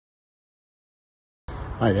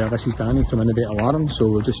Hi there, this is Danny from Intruder Alarm. So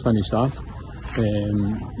we've just finished off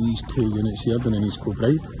these two units here down in East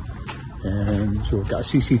Kilbride. So we've got a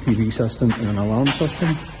CCTV system and an alarm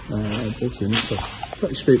system. Both units are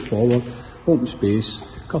pretty straightforward. Open space,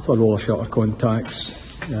 a couple of roller shutter contacts,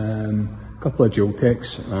 a couple of dual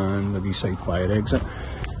techs and a wee side fire exit.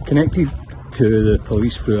 Connected to the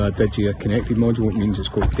police through a Digi connected module, which means it's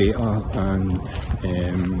got data and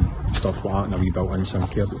stuff like that, and a wee built-in SIM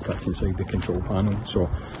card that fits inside the control panel. So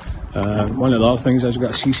one of the other things is we've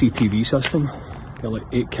got a CCTV system. Got like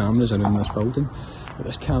 8 cameras around this building. But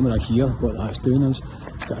this camera here, what that's doing is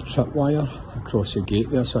it's got a tripwire across the gate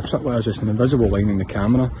there. So a tripwire is just an invisible line in the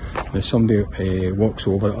camera. And if somebody walks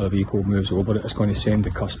over it or a vehicle moves over it, it's going to send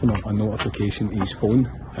the customer a notification to his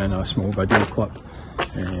phone and a small video clip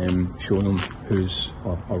showing them who's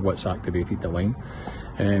or what's activated the line.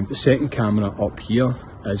 The second camera up here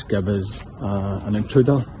is give us an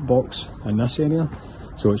intruder box in this area.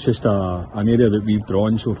 So it's just an area that we've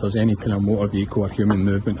drawn, so if there's any kind of motor vehicle or human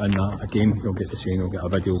movement in that, again you'll get the same, you'll get a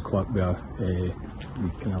video clip with a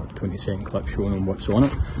kind of 20-second clip showing them what's on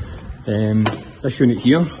it. This unit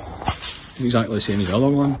here is exactly the same as the other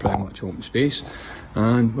one, pretty much open space.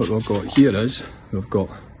 And what we've got here is, we've got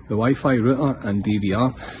the Wi-Fi router and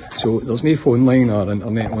DVR. So there's no phone line or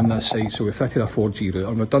internet on this site, so we fitted a 4G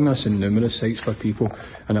router. We've done this in numerous sites for people,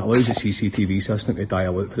 and it allows the CCTV system to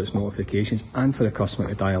dial out for its notifications and for the customer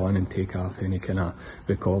to dial in and take off any kind of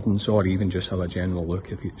recordings, or even just have a general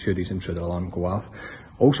look if should his intruder alarm go off.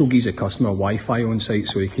 Also gives the customer Wi-Fi on site,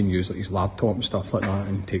 so he can use like his laptop and stuff like that,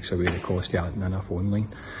 and takes away the cost of adding in a phone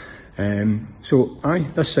line. So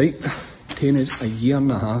this site taken us a year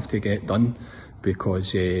and a half to get done,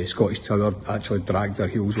 because Scottish Tower actually dragged their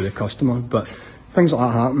heels with the customer. But things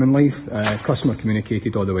like that happen in life. Customer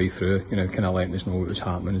communicated all the way through, you know, kind of letting us know what was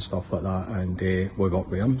happening and stuff like that, and we worked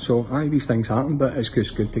with them. So these things happen, but it's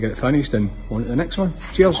just good to get it finished and on to the next one.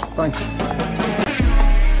 Cheers, bye.